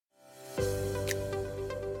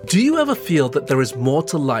Do you ever feel that there is more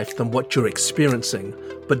to life than what you're experiencing,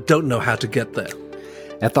 but don't know how to get there?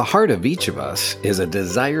 At the heart of each of us is a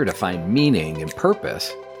desire to find meaning and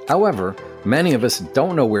purpose. However, many of us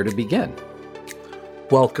don't know where to begin.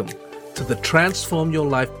 Welcome to the Transform Your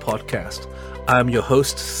Life podcast. I'm your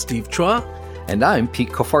host, Steve Chua. And I'm Pete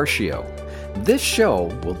Cofarcio. This show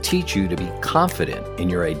will teach you to be confident in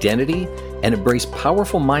your identity and embrace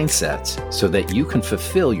powerful mindsets so that you can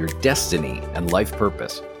fulfill your destiny and life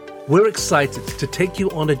purpose. We're excited to take you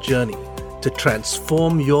on a journey to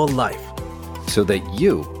transform your life so that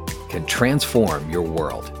you can transform your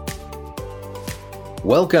world.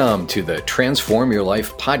 Welcome to the Transform Your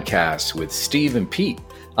Life podcast with Steve and Pete.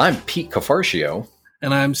 I'm Pete Cofarcio.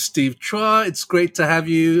 And I'm Steve Chua. It's great to have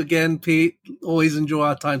you again, Pete. Always enjoy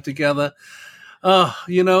our time together.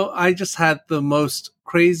 I just had the most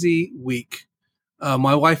crazy week.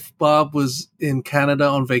 My wife, Barb, was in Canada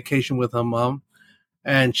on vacation with her mom,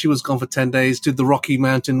 and she was gone for 10 days, did the Rocky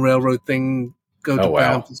Mountain Railroad thing, go to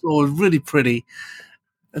Banff. It was really pretty.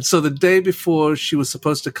 And so the day before she was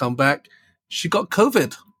supposed to come back, she got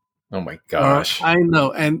COVID. Oh, my gosh. I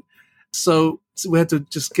know. And so we had to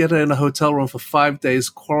just get her in a hotel room for 5 days,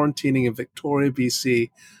 quarantining in Victoria, BC,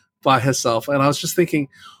 by herself. And I was just thinking,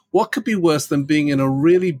 what could be worse than being in a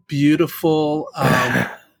really beautiful,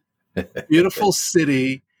 beautiful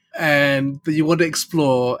city and that you want to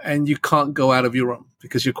explore and you can't go out of your room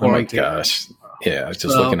because you're quarantined? Oh, my gosh. Yeah, I was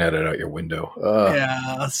just looking at it out your window.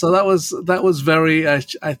 Yeah, so that was very, I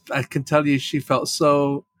can tell you she felt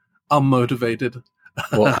so unmotivated.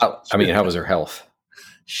 Well, how was her health?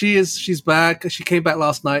 She's back. She came back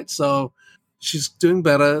last night, so she's doing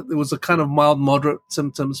better. It was a kind of mild, moderate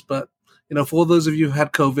symptoms, but for all those of you who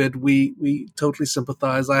had COVID, we totally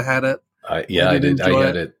sympathize. I had it. I did. I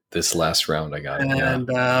had it this last round. I got it. And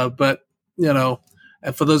but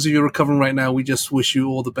and for those of you recovering right now, we just wish you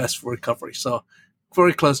all the best for recovery. So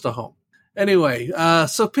very close to home. Anyway,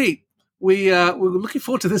 so Pete, we're looking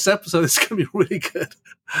forward to this episode. It's going to be really good.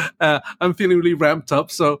 I'm feeling really ramped up.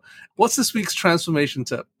 So what's this week's transformation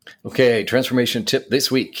tip? Okay, transformation tip this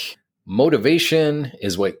week. Motivation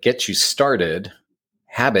is what gets you started.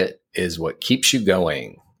 Habit is what keeps you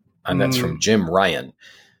going. And that's from Jim Ryan.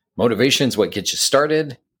 Motivation is what gets you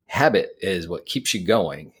started. Habit is what keeps you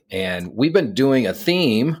going. And we've been doing a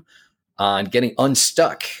theme on getting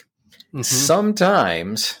unstuck. Mm-hmm.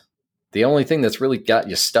 Sometimes the only thing that's really got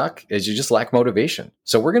you stuck is you just lack motivation.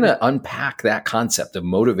 So we're going to unpack that concept of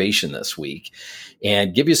motivation this week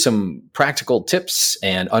and give you some practical tips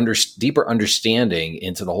and deeper understanding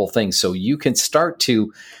into the whole thing so you can start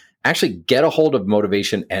to actually get a hold of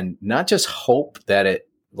motivation and not just hope that it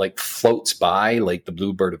floats by like the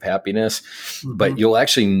bluebird of happiness, but you'll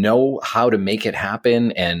actually know how to make it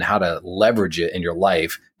happen and how to leverage it in your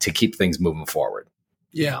life to keep things moving forward.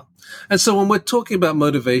 Yeah. And so when we're talking about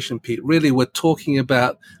motivation, Pete, really we're talking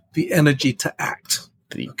about the energy to act.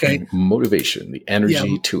 Motivation, the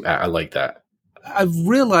energy to act. I like that. I've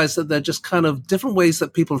realized that there are just kind of different ways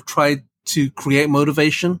that people have tried to create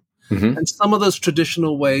motivation. Mm-hmm. And some of those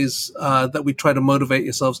traditional ways that we try to motivate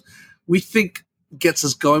yourselves, we think gets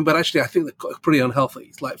us going, but actually I think they're pretty unhealthy.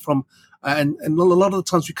 It's like and a lot of the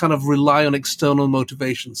times we kind of rely on external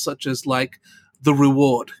motivations, such as like the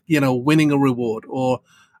reward, winning a reward, or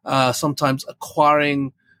sometimes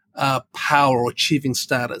acquiring power or achieving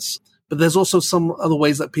status. But there's also some other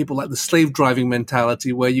ways that people like the slave driving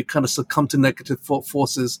mentality, where you kind of succumb to negative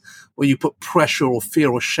forces, where you put pressure or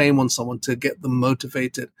fear or shame on someone to get them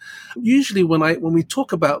motivated. Usually when we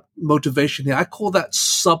talk about motivation here, I call that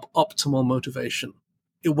suboptimal motivation.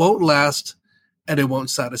 It won't last and it won't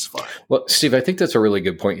satisfy. Well, Steve, I think that's a really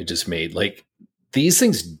good point you just made. Like, these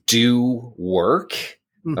things do work.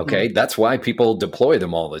 Mm-hmm. Okay. That's why people deploy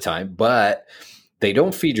them all the time, but they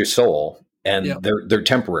don't feed your soul. And they're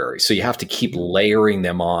temporary, so you have to keep layering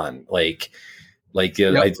them on. I get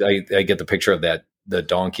the picture of the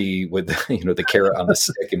donkey with the carrot on the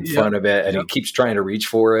stick in front of it, and he keeps trying to reach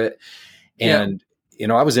for it. And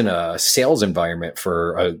I was in a sales environment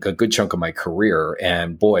for a good chunk of my career,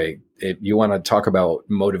 and boy, you want to talk about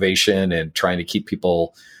motivation and trying to keep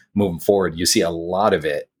people moving forward. You see a lot of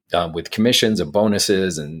it with commissions and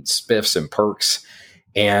bonuses and spiffs and perks,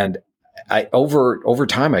 and over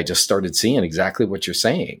time, I just started seeing exactly what you're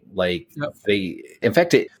saying. In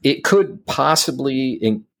fact, it could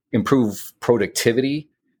possibly improve productivity,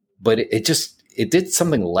 but it did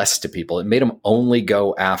something less to people. It made them only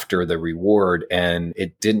go after the reward, and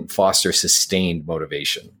it didn't foster sustained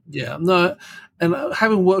motivation. Yeah, no. And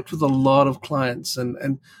having worked with a lot of clients,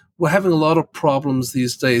 and we're having a lot of problems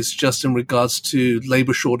these days just in regards to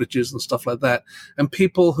labor shortages and stuff like that, and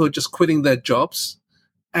people who are just quitting their jobs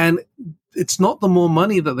And it's not the more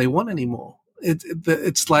money that they want anymore.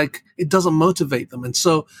 It's like it doesn't motivate them. And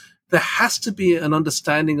so there has to be an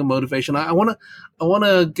understanding of motivation. I want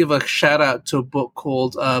to give a shout out to a book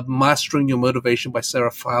called Mastering Your Motivation by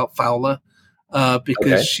Sarah Fowler.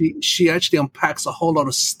 Because she actually unpacks a whole lot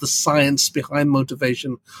of the science behind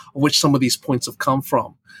motivation, of which some of these points have come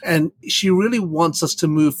from. And she really wants us to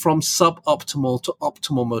move from suboptimal to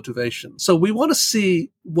optimal motivation. So we want to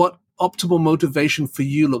see what optimal motivation for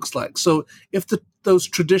you looks like. So if those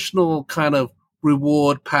traditional kind of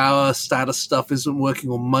reward, power, status stuff isn't working,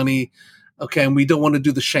 or money, okay, and we don't want to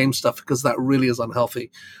do the shame stuff because that really is unhealthy.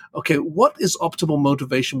 Okay, what is optimal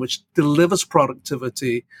motivation, which delivers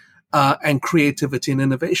productivity, and creativity and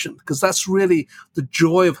innovation? Because that's really the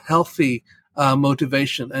joy of healthy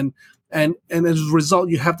motivation. And as a result,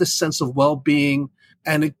 you have this sense of well-being,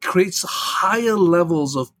 and it creates higher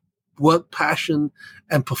levels of work passion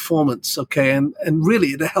and performance. Okay. And really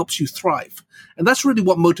it helps you thrive. And that's really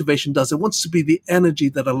what motivation does. It wants to be the energy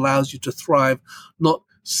that allows you to thrive, not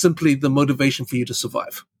simply the motivation for you to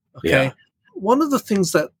survive. Okay. Yeah. One of the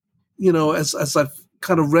things that, as I've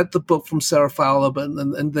kind of read the book from Sarah Fowler,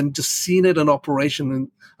 and then just seen it in operation, and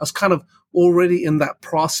I was kind of already in that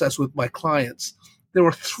process with my clients. There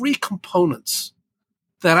are 3 components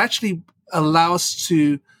that actually allow us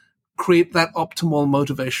to create that optimal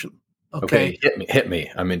motivation. Okay, hit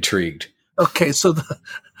me. I'm intrigued. Okay, so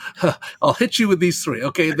I'll hit you with these 3.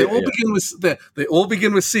 Okay, they all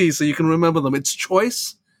begin with C, so you can remember them. It's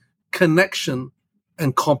choice, connection,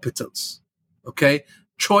 and competence. Okay,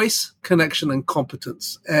 choice, connection, and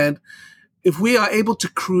competence. And if we are able to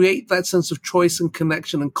create that sense of choice and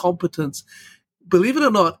connection and competence, believe it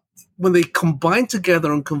or not, when they combine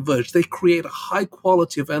together and converge, they create a high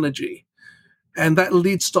quality of energy. And that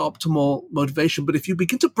leads to optimal motivation. But if you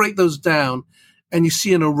begin to break those down and you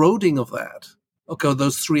see an eroding of that, okay,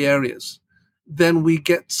 those 3 areas, then we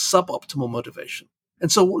get suboptimal motivation. And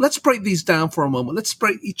so let's break these down for a moment. Let's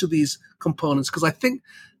break each of these components, because I think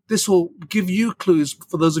this will give you clues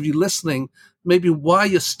for those of you listening, maybe why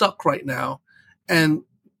you're stuck right now, and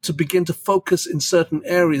to begin to focus in certain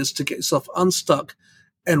areas to get yourself unstuck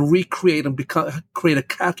and recreate and create a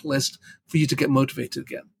catalyst for you to get motivated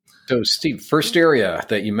again. So, Steve, first area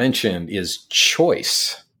that you mentioned is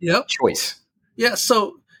choice. Yep. Choice. Yeah.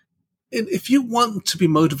 So if you want to be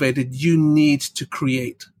motivated, you need to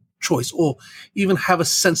create choice, or even have a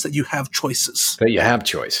sense that you have choices. That you have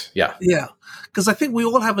choice. Yeah. Yeah. Because I think we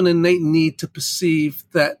all have an innate need to perceive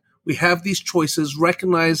that we have these choices,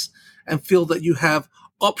 recognize and feel that you have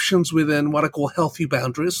options within what I call healthy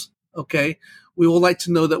boundaries. Okay. We all like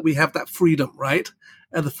to know that we have that freedom, right?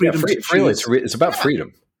 And the freedom to choose. It's about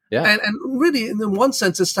freedom. Yeah. And really, in one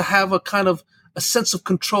sense, is to have a kind of a sense of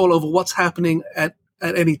control over what's happening at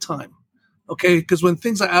any time. Okay. Because when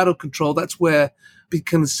things are out of control, that's where it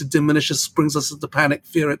begins to diminish us, brings us into panic,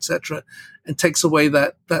 fear, etc., and takes away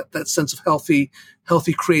that sense of healthy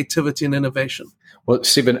creativity and innovation. Well,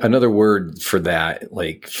 Stephen, another word for that,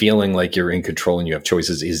 like feeling like you're in control and you have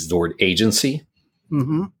choices, is the word agency.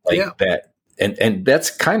 Mm-hmm. That. And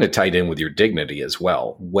that's kind of tied in with your dignity as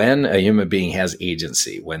well. When a human being has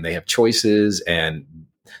agency, when they have choices and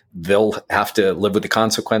they'll have to live with the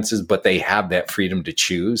consequences, but they have that freedom to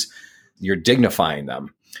choose, you're dignifying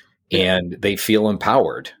them and they feel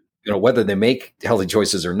empowered. Whether they make healthy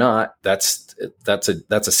choices or not, that's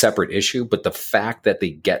a separate issue. But the fact that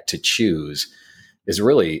they get to choose it's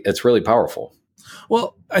really powerful.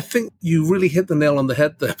 Well, I think you really hit the nail on the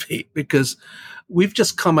head there, Pete, because we've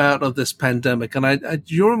just come out of this pandemic. And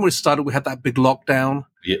you remember when we started, we had that big lockdown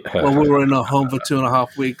when we were in our home for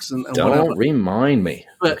 2.5 weeks. And don't whatever. Remind me.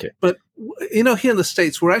 But here in the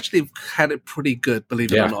States, we're actually had it pretty good,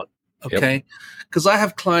 believe it or not. Okay. Because I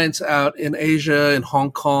have clients out in Asia, in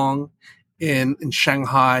Hong Kong, in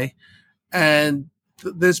Shanghai, and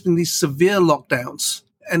there's been these severe lockdowns,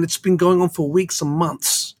 and it's been going on for weeks and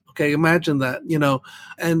months. Okay, imagine that,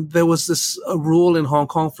 and there was a rule in Hong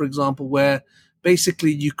Kong, for example, where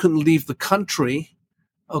basically you couldn't leave the country,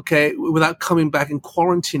 okay, without coming back and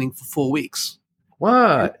quarantining for 4 weeks.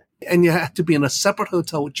 What? And you had to be in a separate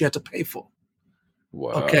hotel, which you had to pay for.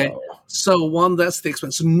 Wow. Okay. So one, that's the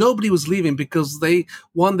expense. So nobody was leaving because they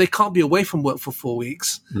can't be away from work for 4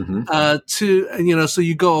 weeks. Mm-hmm. Two, so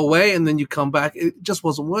you go away and then you come back. It just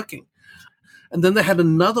wasn't working. And then they had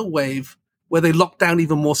another wave where they locked down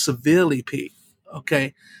even more severely, Pete.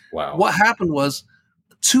 Okay. Wow. What happened was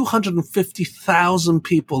 250,000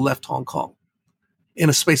 people left Hong Kong in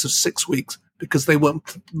a space of 6 weeks because they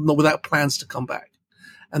weren't without plans to come back.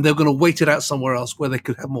 And they were going to wait it out somewhere else where they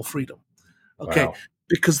could have more freedom. Okay. Wow.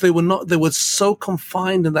 because they were so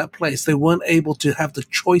confined in that place. They weren't able to have the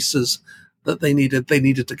choices that they needed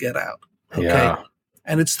to get out. Okay. Yeah.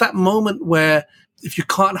 And it's that moment where if you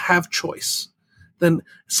can't have choice, then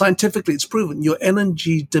scientifically it's proven your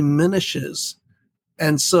energy diminishes.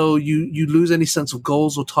 And so you lose any sense of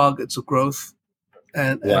goals or targets of growth.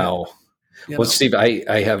 Wow. Well, Steve,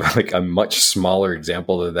 I have like a much smaller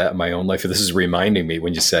example of that in my own life. This is reminding me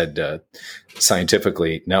when you said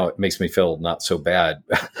scientifically, now it makes me feel not so bad.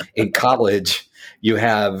 In college, you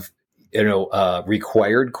have,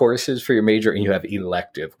 required courses for your major and you have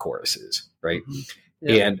elective courses, right? Mm-hmm.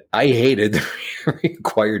 Yeah. And I hated the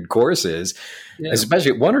required courses,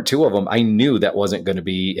 especially one or two of them. I knew that wasn't going to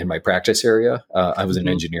be in my practice area. I was an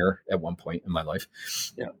engineer at one point in my life.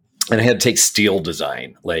 Yeah. And I had to take steel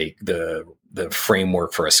design, like the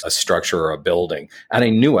framework for a structure or a building. And I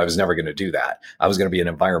knew I was never going to do that. I was going to be an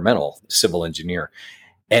environmental civil engineer.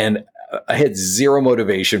 And I had zero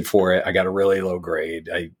motivation for it. I got a really low grade.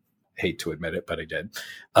 I hate to admit it, but I did.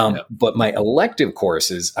 But my elective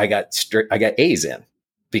courses, I got A's in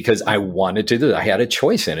because I wanted to do that. I had a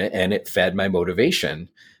choice in it and it fed my motivation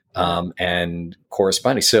and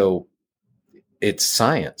corresponding. So it's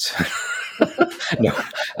science. No,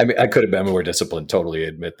 I mean, I could have been more disciplined, totally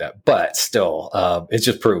admit that. But still, it's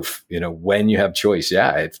just proof, when you have choice,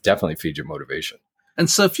 it definitely feeds your motivation. And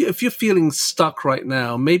so if you're feeling stuck right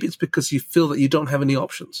now, maybe it's because you feel that you don't have any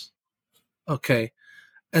options. Okay.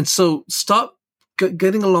 And so start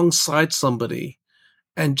getting alongside somebody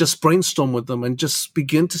and just brainstorm with them and just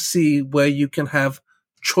begin to see where you can have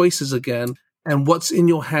choices again and what's in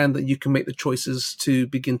your hand that you can make the choices to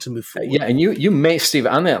begin to move forward. Yeah. And you may, Steve,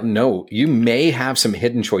 on that note, you may have some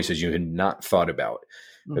hidden choices you had not thought about.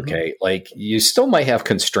 Mm-hmm. Okay. Like you still might have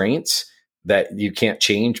constraints that you can't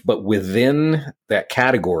change, but within that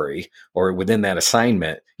category or within that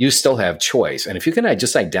assignment, you still have choice. And if you can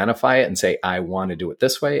just identify it and say, I want to do it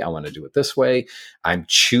this way, I want to do it this way, I'm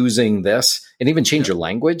choosing this, and even change your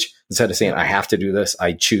language instead of saying, I have to do this,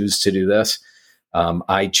 I choose to do this.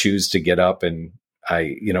 I choose to get up and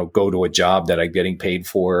I, go to a job that I'm getting paid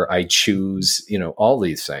for. I choose, all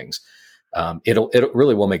these things. It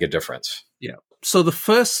really will make a difference. Yeah. So the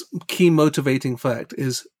first key motivating fact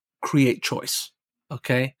is create choice.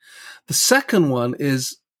 Okay. The second one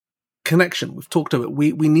is connection. We've talked about it.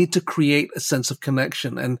 We need to create a sense of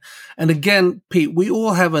connection. And again, Pete, we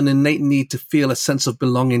all have an innate need to feel a sense of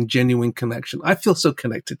belonging, genuine connection. I feel so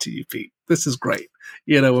connected to you, Pete. This is great.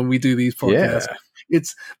 When we do these podcasts,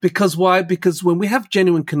 it's because why? Because when we have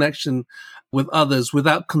genuine connection with others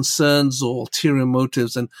without concerns or ulterior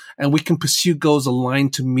motives, and we can pursue goals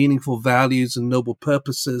aligned to meaningful values and noble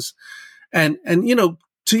purposes, and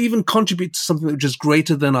to even contribute to something which is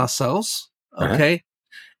greater than ourselves. Okay.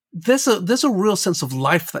 Uh-huh. There's a real sense of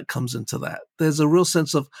life that comes into that. There's a real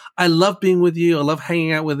sense of, I love being with you. I love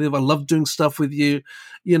hanging out with you. I love doing stuff with you.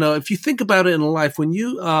 If you think about it in life, when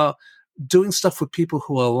you are doing stuff with people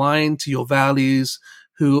who are aligned to your values,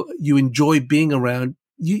 who you enjoy being around,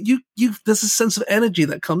 you there's a sense of energy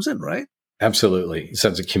that comes in, right? Absolutely.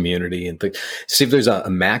 Sense of community and things. See, there's a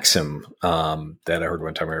maxim that I heard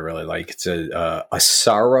one time I really like. It's a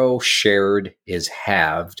sorrow shared is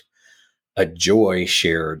halved, a joy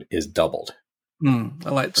shared is doubled. I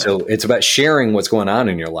like that. So it's about sharing what's going on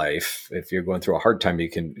in your life. If you're going through a hard time,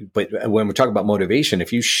 but when we talk about motivation,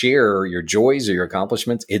 if you share your joys or your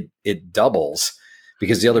accomplishments, it doubles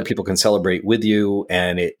because the other people can celebrate with you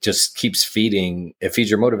and it just keeps it feeds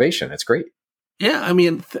your motivation. It's great. Yeah. I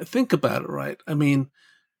mean, think about it, right? I mean,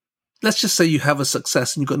 let's just say you have a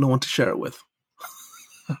success and you've got no one to share it with.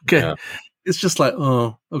 Okay. Yeah. It's just like,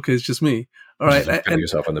 oh, okay. It's just me. All right. Pat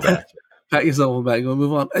yourself on the back. Pat yourself on the back and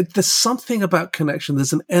move on. There's something about connection.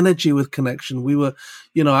 There's an energy with connection.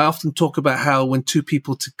 I often talk about how when two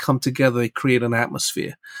people come together, they create an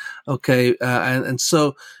atmosphere. Okay. And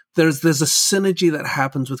so there's a synergy that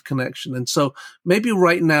happens with connection. And so maybe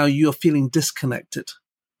right now you're feeling disconnected.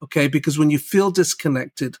 Okay. Because when you feel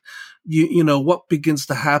disconnected, what begins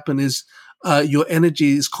to happen is, your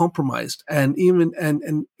energy is compromised. And even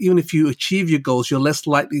if you achieve your goals, you're less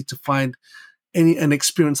likely to find an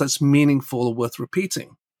experience that's meaningful or worth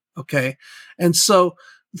repeating. Okay. And so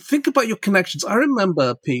think about your connections. I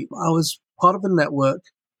remember, Pete, I was part of a network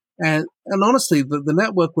and honestly, the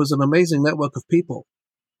network was an amazing network of people.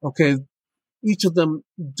 Okay. Each of them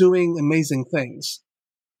doing amazing things.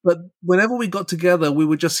 But whenever we got together, we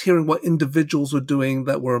were just hearing what individuals were doing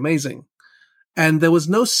that were amazing. And there was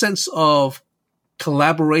no sense of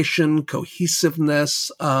collaboration, cohesiveness.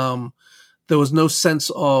 There was no sense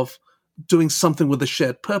of doing something with a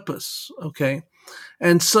shared purpose. Okay.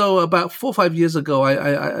 And so about 4 or 5 years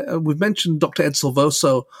ago, we've mentioned Dr. Ed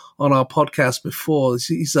Silvoso on our podcast before.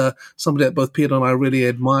 He's somebody that both Peter and I really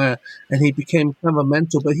admire, and he became kind of a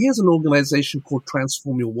mentor. But he has an organization called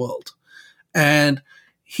Transform Your World. And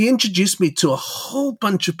he introduced me to a whole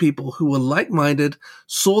bunch of people who were like-minded,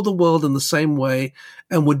 saw the world in the same way,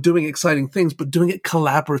 and were doing exciting things, but doing it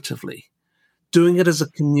collaboratively, doing it as a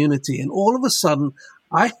community. And all of a sudden,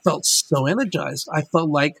 I felt so energized. I felt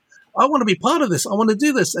like, I want to be part of this. I want to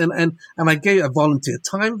do this. And I volunteered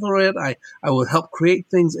time for it. I would help create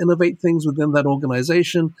things, innovate things within that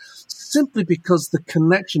organization, simply because the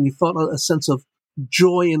connection, you felt a sense of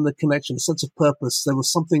joy in the connection, a sense of purpose. There was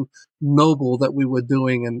something noble that we were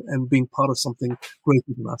doing and being part of something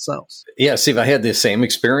greater than ourselves. Yeah, Steve, I had the same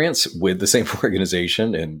experience with the same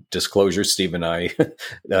organization. And disclosure, Steve and I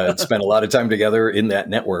spent a lot of time together in that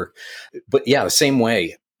network. But yeah, the same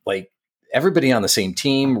way, like everybody on the same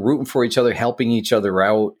team, rooting for each other, helping each other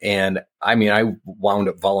out. And I mean, I wound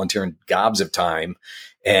up volunteering gobs of time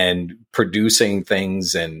and producing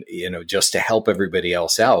things and, just to help everybody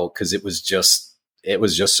else out, because it was just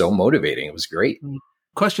so motivating. It was great.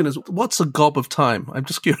 Question is, what's a gob of time? I'm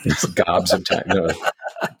just curious. It's gobs of time.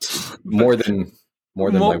 More than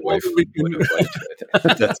my wife.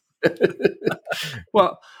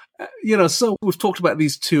 Well, so we've talked about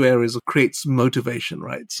these two areas of creates motivation,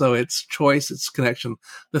 right? So it's choice, it's connection.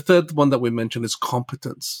 The third one that we mentioned is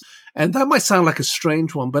competence. And that might sound like a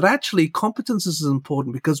strange one, but actually competence is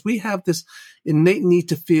important because we have this innate need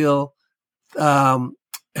to feel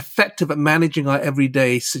effective at managing our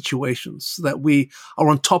everyday situations, that we are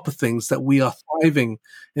on top of things, that we are thriving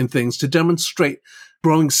in things, to demonstrate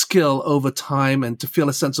growing skill over time and to feel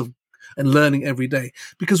a sense of and learning every day.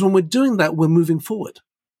 Because when we're doing that, we're moving forward.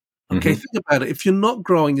 Okay, Think about it. If you're not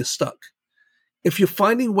growing, you're stuck. If you're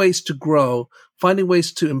finding ways to grow, finding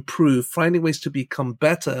ways to improve, finding ways to become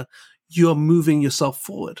better, you're moving yourself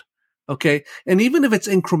forward. Okay, and even if it's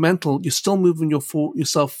incremental, you're still moving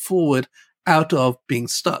yourself forward out of being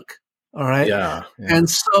stuck. All right. Yeah. And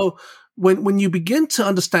so when you begin to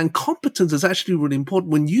understand competence is actually really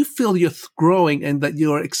important, when you feel you're growing and that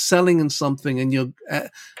you're excelling in something and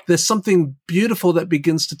there's something beautiful that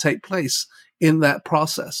begins to take place in that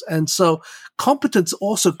process. And so competence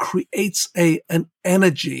also creates an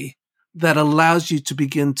energy that allows you to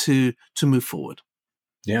begin to move forward.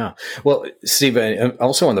 Yeah. Well, Steve,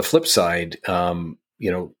 also on the flip side,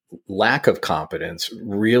 lack of competence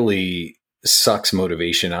really sucks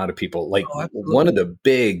motivation out of people. Like one of the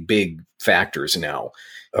big factors now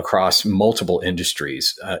across multiple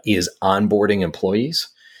industries is onboarding employees.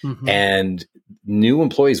 And new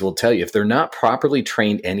employees will tell you if they're not properly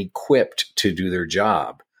trained and equipped to do their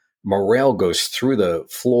job, morale goes through the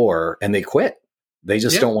floor and they quit. They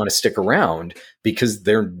just don't want to stick around because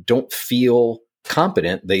they don't feel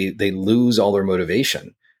competent. They lose all their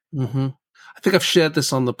motivation. I think I've shared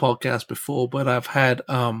this on the podcast before, but I've had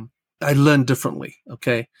I learn differently.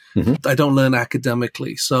 Okay. I don't learn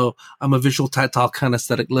academically. So I'm a visual, tactile,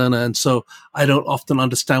 kinesthetic learner. And so I don't often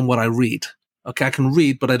understand what I read. Okay. I can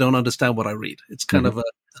read, but I don't understand what I read. It's kind of a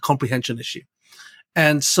comprehension issue.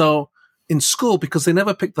 And so in school, because they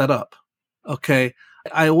never picked that up. Okay.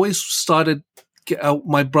 I always started,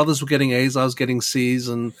 my brothers were getting A's. I was getting C's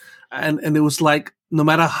and it was like, no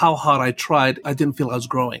matter how hard I tried, I didn't feel I was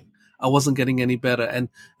growing. I wasn't getting any better. And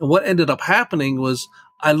what ended up happening was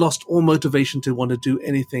I lost all motivation to want to do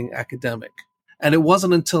anything academic. And it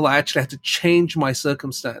wasn't until I actually had to change my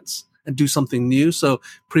circumstance and do something new. So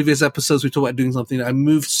previous episodes, we talked about doing something. I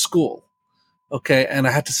moved school. Okay. And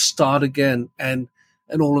I had to start again and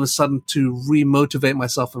all of a sudden to remotivate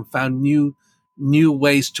myself and found new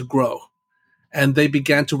ways to grow. And they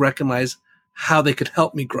began to recognize how they could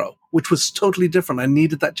help me grow, which was totally different. I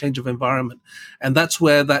needed that change of environment. And that's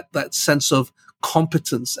where that sense of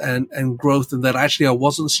competence and growth and that actually I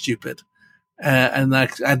wasn't stupid. And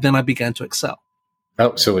then I began to excel.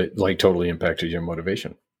 Oh, so it like totally impacted your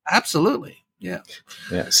motivation. Absolutely. Yeah.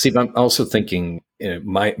 Yeah. Steve, I'm also thinking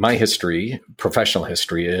my history, professional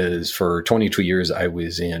history is for 22 years, I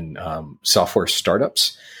was in software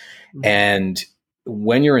startups. And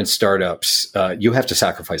when you're in startups, you have to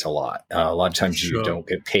sacrifice a lot. A lot of times you don't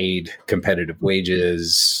get paid competitive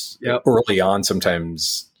wages early on.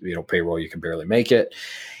 Sometimes, payroll, you can barely make it.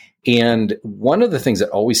 And one of the things that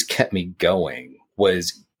always kept me going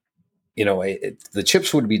was, the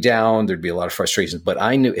chips would be down. There'd be a lot of frustrations, but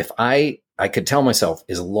I knew if I could tell myself,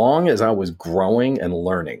 as long as I was growing and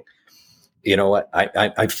learning,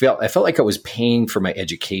 I felt like I was paying for my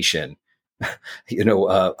education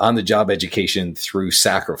on the job education through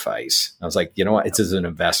sacrifice. I was like, you know what? It's as an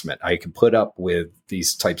investment. I can put up with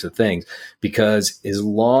these types of things because as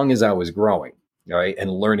long as I was growing, right,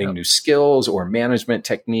 and learning new skills or management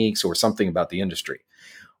techniques or something about the industry,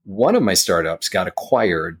 one of my startups got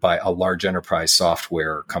acquired by a large enterprise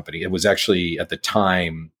software company. It was actually at the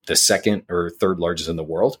time the second or third largest in the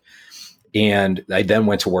world. And I then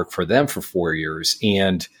went to work for them for 4 years,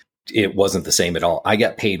 and it wasn't the same at all. I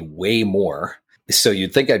got paid way more. So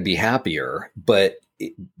you'd think I'd be happier, but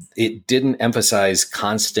it didn't emphasize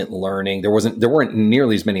constant learning. There weren't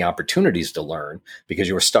nearly as many opportunities to learn because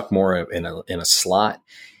you were stuck more in a slot.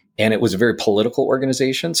 And it was a very political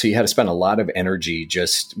organization. So you had to spend a lot of energy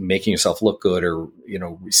just making yourself look good or,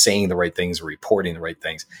 saying the right things or reporting the right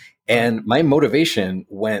things. And my motivation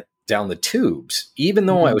went down the tubes. Even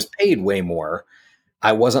though I was paid way more,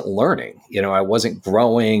 I wasn't learning. I wasn't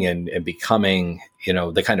growing and becoming,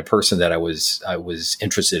 the kind of person that I was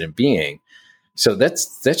interested in being. So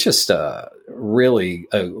that's just a really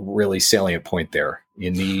salient point there.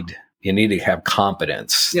 You need to have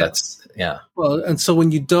competence. Yeah. Well, and so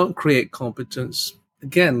when you don't create competence,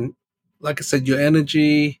 again, like I said, your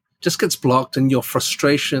energy just gets blocked, and you get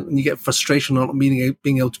frustration on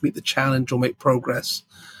being able to meet the challenge or make progress,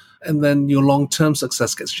 and then your long-term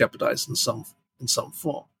success gets jeopardized in some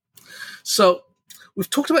form. So we've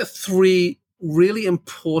talked about 3 really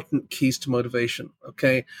important keys to motivation.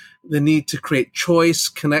 Okay, the need to create choice,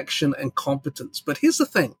 connection, and competence. But here's the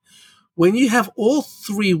thing. When you have all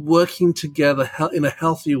 3 working together in a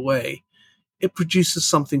healthy way, it produces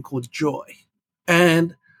something called joy.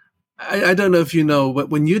 And I don't know if you know,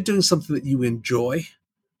 but when you're doing something that you enjoy,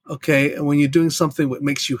 okay, and when you're doing something that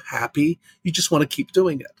makes you happy, you just want to keep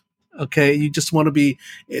doing it. Okay, you just want to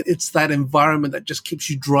it's that environment that just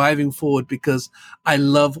keeps you driving forward because I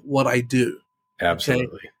love what I do.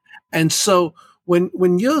 Absolutely. Okay? And so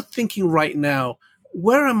when you're thinking right now,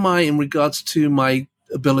 where am I in regards to my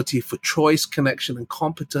ability for choice, connection, and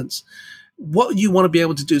competence? What you want to be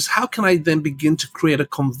able to do is how can I then begin to create a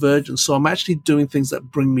convergence? So I'm actually doing things that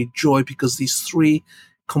bring me joy because these 3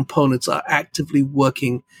 components are actively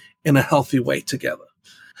working in a healthy way together.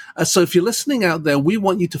 So if you're listening out there, we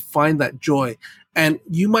want you to find that joy. And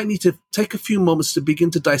you might need to take a few moments to begin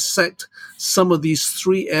to dissect some of these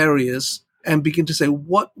 3 areas and begin to say,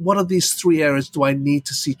 what are these 3 areas do I need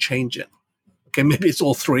to see change in? Okay, maybe it's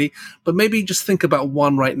all 3, but maybe just think about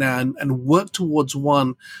one right now and work towards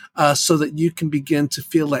one so that you can begin to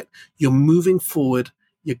feel like you're moving forward,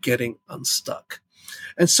 you're getting unstuck.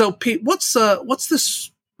 And so, Pete, what's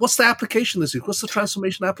the application this week? What's the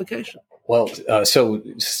transformation application? Well, so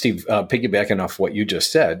Steve, piggybacking off what you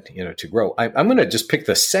just said, to grow, I'm going to just pick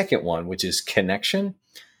the second one, which is connection.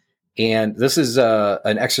 And this is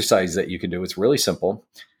an exercise that you can do. It's really simple.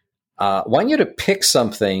 I want you to pick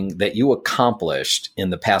something that you accomplished in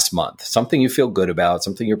the past month, something you feel good about,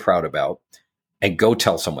 something you're proud about, and go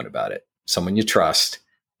tell someone about it, someone you trust,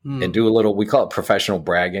 and do a little, we call it professional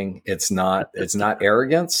bragging. It's not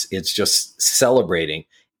arrogance. It's just celebrating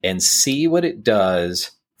and see what it does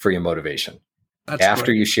for your motivation. That's after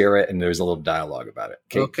great. You share it and there's a little dialogue about it.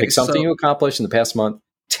 Okay. Pick something you accomplished in the past month,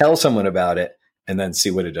 tell someone about it, and then see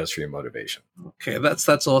what it does for your motivation. Okay. That's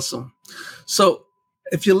awesome. So,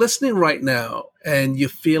 if you're listening right now and you're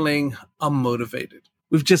feeling unmotivated,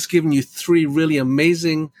 we've just given you 3 really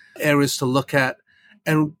amazing areas to look at.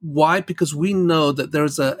 And why? Because we know that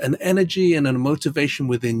there's an energy and a motivation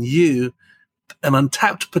within you, an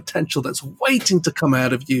untapped potential that's waiting to come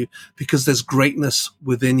out of you because there's greatness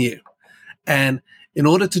within you. And in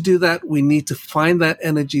order to do that, we need to find that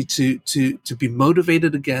energy to be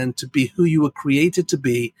motivated again, to be who you were created to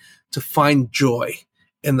be, to find joy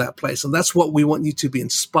in that place. And that's what we want you to be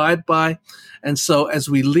inspired by. And so as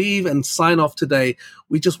we leave and sign off today,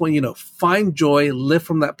 we just want you to find joy, live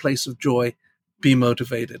from that place of joy, be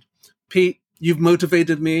motivated. Pete, you've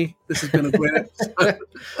motivated me. This has been a great episode.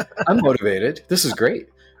 I'm motivated. This is great.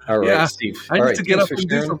 All right, Steve. I need to get up and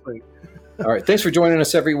do something. All right. Thanks for joining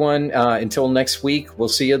us, everyone. Until next week, we'll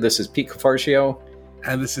see you. This is Pete Cafarcio.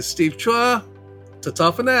 And this is Steve Chua.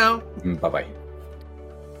 Ta-ta for now. Bye-bye.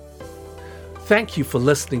 Thank you for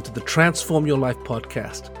listening to the Transform Your Life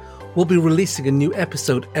podcast. We'll be releasing a new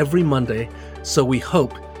episode every Monday, so we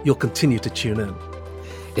hope you'll continue to tune in.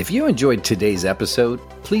 If you enjoyed today's episode,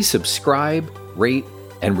 please subscribe, rate,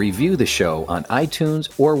 and review the show on iTunes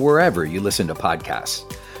or wherever you listen to podcasts.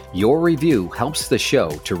 Your review helps the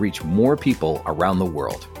show to reach more people around the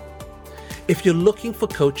world. If you're looking for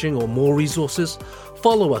coaching or more resources,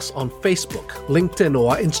 follow us on Facebook, LinkedIn,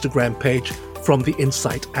 or our Instagram page, From the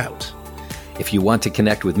Inside Out. If you want to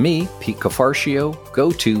connect with me, Pete Cafarcio,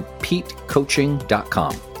 go to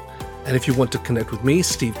petecoaching.com. And if you want to connect with me,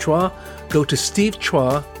 Steve Chua, go to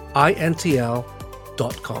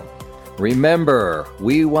stevechuaintl.com. Remember,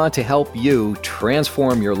 we want to help you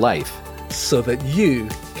transform your life so that you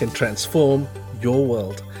can transform your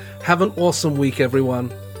world. Have an awesome week,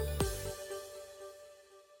 everyone.